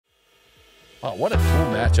Oh, what a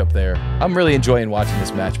cool matchup there. I'm really enjoying watching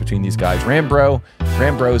this match between these guys.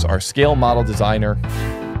 RamBros, our scale model designer.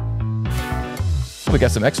 We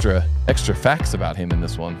got some extra facts about him in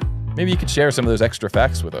this one. Maybe you could share some of those extra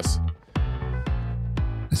facts with us.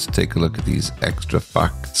 Let's take a look at these extra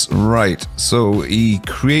facts. Right, so he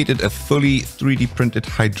created a fully 3D printed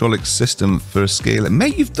hydraulic system for scale.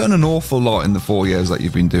 Mate, you've done an awful lot in the 4 years that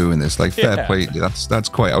you've been doing this. Like, fair play. That's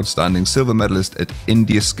quite outstanding. Silver medalist at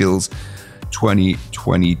India Skills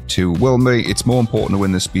 2022. Well, mate, it's more important to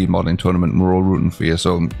win the speed modeling tournament, and we're all rooting for you.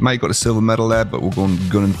 So, mate, got a silver medal there, but we're going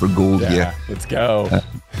gunning for gold here. Let's go.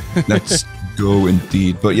 Let's go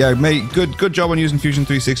indeed. But yeah, mate, good job on using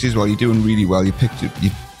Fusion360 as well. You're doing really well. You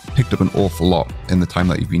picked up an awful lot in the time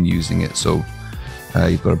that you've been using it. So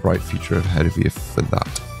you've got a bright future ahead of you for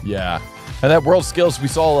that. Yeah, and that World Skills, we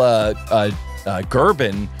saw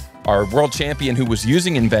Gerben, our world champion who was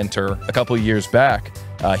using Inventor a couple of years back.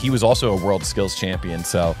 He was also a World Skills champion,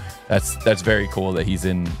 so that's very cool that he's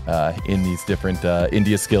in these different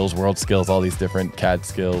India Skills, World Skills, all these different CAD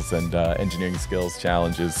skills and engineering skills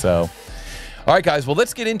challenges. So, all right, guys, well,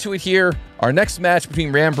 let's get into it here. Our next match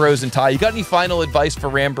between RamBros and Ty. You got any final advice for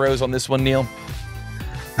RamBros on this one, Neil?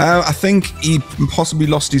 I think he possibly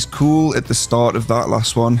lost his cool at the start of that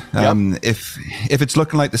last one. If it's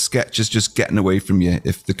looking like the sketch is just getting away from you,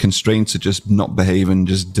 if the constraints are just not behaving,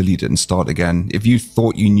 just delete it and start again. If you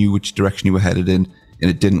thought you knew which direction you were headed in and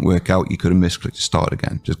it didn't work out, you could have misclicked to start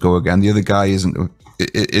again. Just go again. The other guy isn't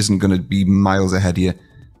going to be miles ahead of you.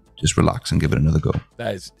 Just relax and give it another go.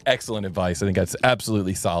 That is excellent advice. I think that's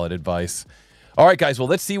absolutely solid advice. All right, guys, well,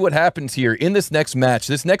 let's see what happens here in this next match,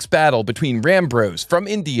 this next battle between RamBros from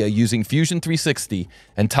India using Fusion360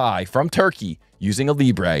 and Ty from Turkey using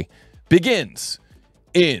ALIBRE begins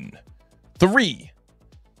in 3,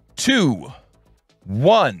 2,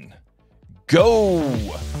 1, go.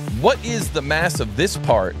 What is the mass of this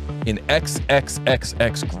part in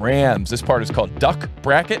XXXX grams? This part is called duck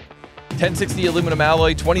bracket. 1060 aluminum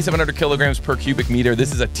alloy, 2,700 kilograms per cubic meter.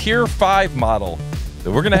 This is a tier 5 model.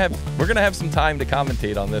 So we're gonna have some time to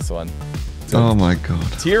commentate on this one. So oh my god.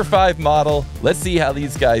 Tier 5 model. Let's see how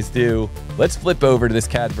these guys do. Let's flip over to this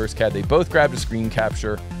CAD versus CAD. They both grabbed a screen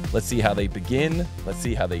capture. Let's see how they begin. Let's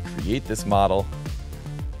see how they create this model.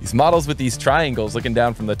 These models with these triangles looking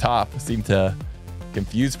down from the top seem to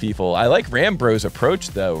confuse people. I like RamBros' approach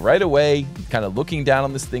though. Right away, kind of looking down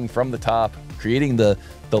on this thing from the top, creating the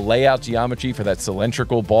layout geometry for that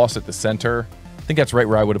cylindrical boss at the center. I think that's right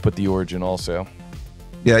where I would have put the origin also.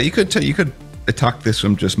 Yeah, you could attack this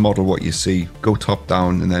from just model what you see, go top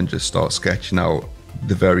down, and then just start sketching out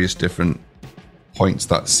the various different points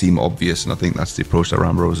that seem obvious. And I think that's the approach that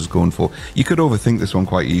RamBros is going for. You could overthink this one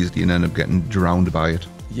quite easily and end up getting drowned by it.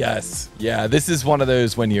 Yes, yeah, this is one of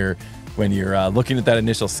those when you're looking at that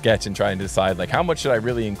initial sketch and trying to decide like how much should I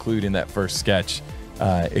really include in that first sketch.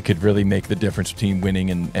 It could really make the difference between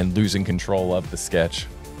winning and losing control of the sketch.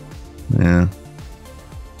 Yeah.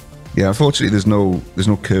 Yeah, unfortunately, there's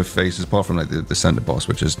no curved faces apart from like the center boss,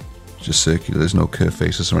 which is just circular. There's no curved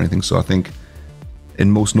faces or anything. So I think in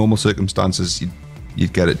most normal circumstances,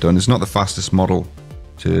 you'd get it done. It's not the fastest model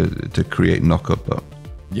to create knockup, but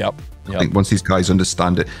I think once these guys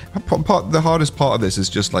understand it, the hardest part of this is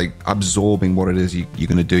just like absorbing what it is you're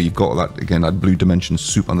going to do. You've got that blue dimension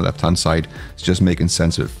soup on the left hand side. It's just making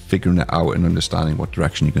sense of it, figuring it out, and understanding what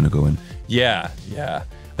direction you're going to go in. Yeah.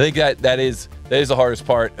 I think that is the hardest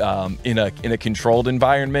part in a controlled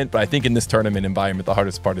environment. But I think in this tournament environment, the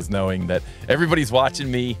hardest part is knowing that everybody's watching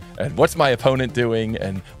me and what's my opponent doing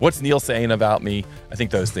and what's Neil saying about me. I think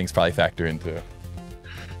those things probably factor into it.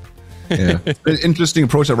 Yeah, interesting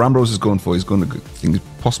approach that RamBros is going for. He's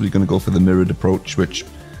possibly going to go for the mirrored approach, which,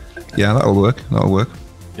 yeah, that'll work.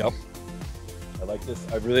 Yep. I like this.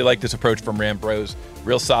 I really like this approach from RamBros.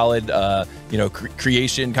 Real solid,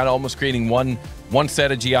 creation, kind of almost creating one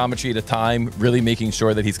set of geometry at a time, really making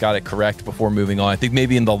sure that he's got it correct before moving on. I think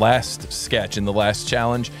maybe in the last sketch, in the last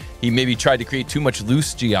challenge, he maybe tried to create too much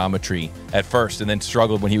loose geometry at first and then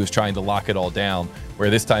struggled when he was trying to lock it all down. Where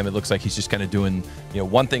this time it looks like he's just kind of doing,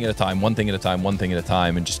 one thing at a time,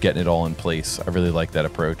 and just getting it all in place. I really like that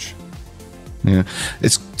approach. Yeah,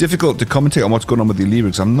 it's difficult to commentate on what's going on with the ALIBRE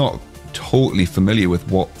because I'm not totally familiar with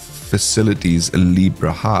what facilities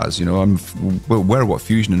ALIBRE has. I'm aware of what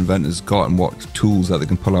Fusion Inventors got and what tools that they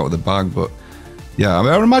can pull out of the bag, but yeah,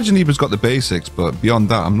 I would imagine ALIBRE's got the basics, but beyond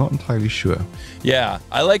that, I'm not entirely sure. Yeah,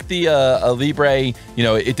 I like the ALIBRE.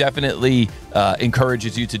 It definitely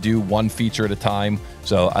encourages you to do one feature at a time.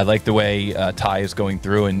 So I like the way Ty is going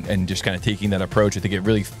through and just kind of taking that approach. I think it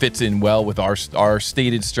really fits in well with our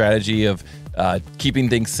stated strategy of Keeping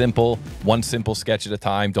things simple, one simple sketch at a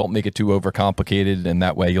time. Don't make it too overcomplicated, and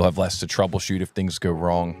that way you'll have less to troubleshoot if things go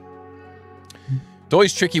wrong. It's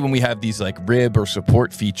always tricky when we have these like rib or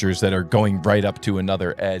support features that are going right up to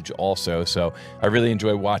another edge also. So I really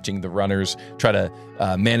enjoy watching the runners try to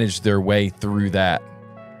manage their way through that.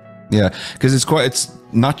 Yeah, because it's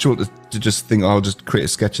natural to just think, oh, I'll just create a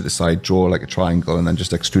sketch at the side, draw like a triangle, and then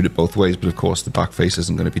just extrude it both ways. But of course, the back face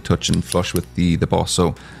isn't going to be touching flush with the boss.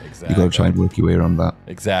 So you got to try and work your way around that.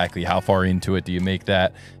 Exactly. How far into it do you make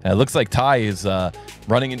that? It looks like Ty is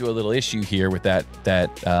running into a little issue here with that.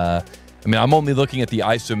 I mean, I'm only looking at the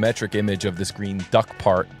isometric image of this green duck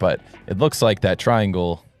part, but it looks like that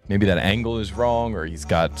triangle, maybe that angle is wrong, or he's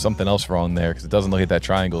got something else wrong there, because it doesn't look like that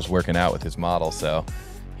triangle is working out with his model. So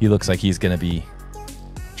he looks like he's going to be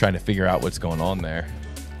trying to figure out what's going on there.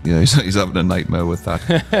 Yeah, he's having a nightmare with that.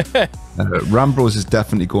 RamBros is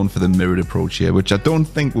definitely going for the mirrored approach here, which I don't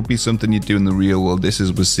think would be something you'd do in the real world. We're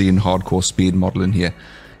seeing hardcore speed modeling here.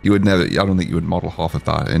 You would never, I don't think you would model half of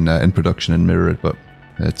that in production and mirror it, but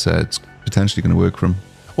it's potentially going to work for him.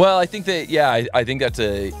 Well, I think that, yeah, I think that's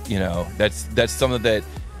that's something that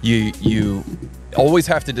you always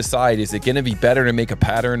have to decide. Is it going to be better to make a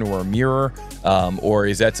pattern or a mirror, or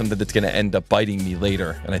is that something that's going to end up biting me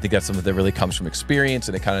later? And I think that's something that really comes from experience,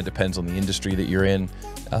 and it kind of depends on the industry that you're in.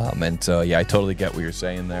 And so, yeah, I totally get what you're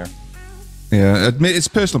saying there. Yeah, it's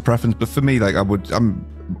personal preference, but for me, like I'm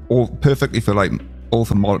all perfectly for like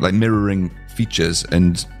mirroring features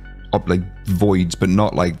and like voids, but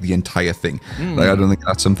not like the entire thing. Like I don't think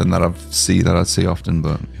that's something that I'd see often,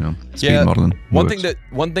 but you know, speed modeling one works.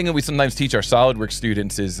 thing that we sometimes teach our SolidWorks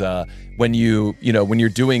students is when you're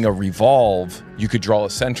doing a revolve, you could draw a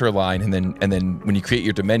center line, and then when you create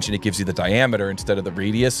your dimension, it gives you the diameter instead of the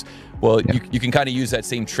radius. Well, you can kind of use that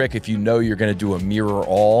same trick if you know you're going to do a mirror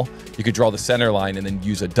all. You could draw the center line and then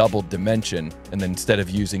use a double dimension, and then instead of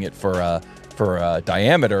using it for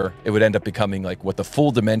diameter, it would end up becoming like what the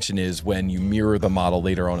full dimension is when you mirror the model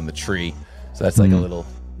later on in the tree. So that's like a little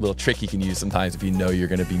trick you can use sometimes if you know you're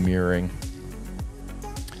going to be mirroring.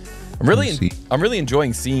 I'm really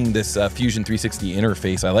enjoying seeing this Fusion360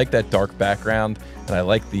 interface. I like that dark background, and I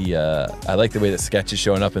like the way the sketch is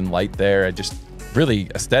showing up in light there. I just really,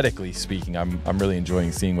 aesthetically speaking, I'm really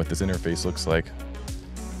enjoying seeing what this interface looks like.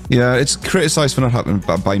 Yeah, it's criticized for not having,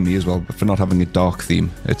 by me as well, but for not having a dark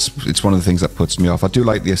theme. It's one of the things that puts me off. I do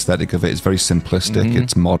like the aesthetic of it. It's very simplistic.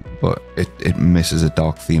 It's modern, but it misses a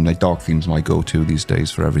dark theme. Like, dark theme's my go-to these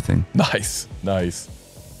days for everything. Nice.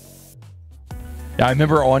 Yeah, I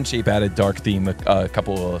remember Onshape had a dark theme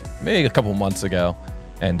maybe a couple months ago.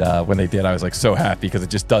 And when they did, I was like so happy, because it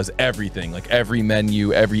just does everything. Like every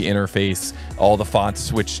menu, every interface, all the fonts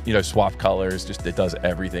switch, swap colors. Just it does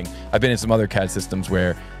everything. I've been in some other CAD systems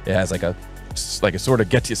where it has like a sort of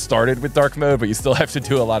gets you started with dark mode, but you still have to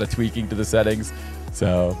do a lot of tweaking to the settings.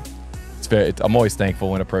 So I'm always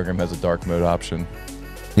thankful when a program has a dark mode option.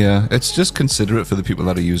 Yeah, it's just considerate for the people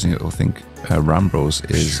that are using it. I think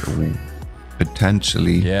RamBros is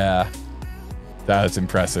potentially. Yeah, that was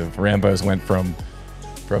impressive. RamBros went from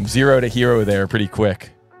zero to hero there pretty quick.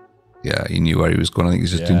 Yeah, he knew where he was going. I think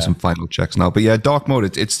he's just doing some final checks now. But yeah, dark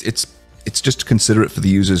mode, it's just considerate for the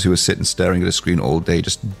users who are sitting staring at a screen all day,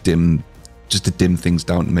 just to dim things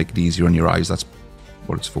down and make it easier on your eyes. That's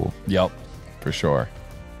what it's for. Yep, for sure.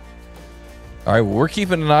 All right, well, we're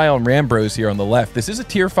keeping an eye on RamBros here on the left. This is a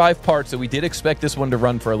tier 5 part, so we did expect this one to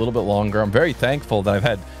run for a little bit longer. I'm very thankful that I've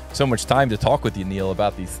had so much time to talk with you, Neil,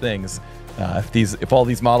 about these things. If all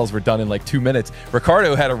these models were done in like 2 minutes.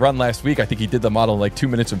 Ricardo had a run last week. I think he did the model in like 2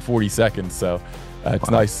 minutes and 40 seconds. So it's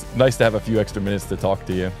nice to have a few extra minutes to talk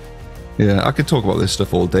to you. Yeah, I could talk about this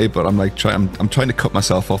stuff all day, but I'm trying to cut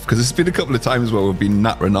myself off, because it's been a couple of times where we've been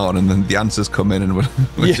nattering on and then the answers come in and we're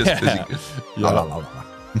just busy.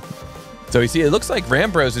 So you see, it looks like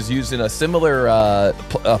RamBros is using a similar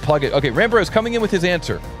plugin. Okay, RamBros coming in with his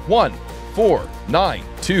answer.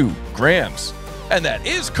 1,492 grams. And that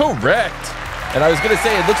is correct. And I was going to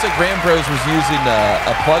say, it looks like RamBros was using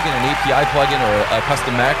a plugin, an API plugin, or a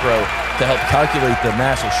custom macro to help calculate the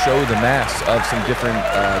mass or show the mass of some different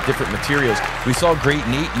materials. We saw Great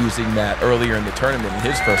Nate using that earlier in the tournament in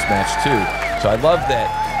his first match too. So I love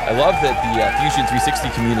that the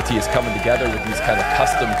Fusion360 community is coming together with these kind of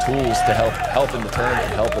custom tools to help in the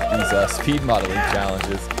tournament and help with these speed modeling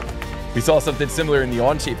challenges. We saw something similar in the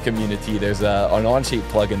Onshape community. There's an Onshape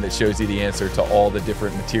plugin that shows you the answer to all the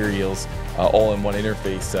different materials all in one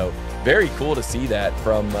interface. So very cool to see that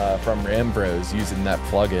from RamBros using that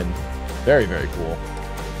plugin. Very, very cool.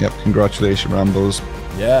 Yep, congratulations, RamBros.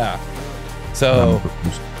 Yeah. So,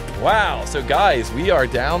 wow. So guys, we are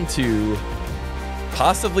down to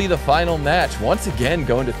possibly the final match. Once again,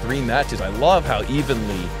 going to 3 matches. I love how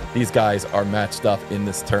evenly these guys are matched up in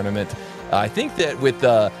this tournament. I think that with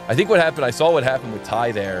I think what happened, I saw what happened with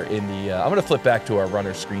Ty there in the, I'm going to flip back to our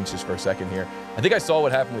runner screens just for a second here. I think I saw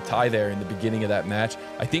what happened with Ty there in the beginning of that match.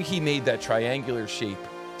 I think he made that triangular shape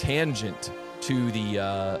tangent to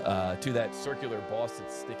the, to that circular boss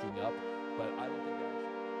that's sticking up, but I don't think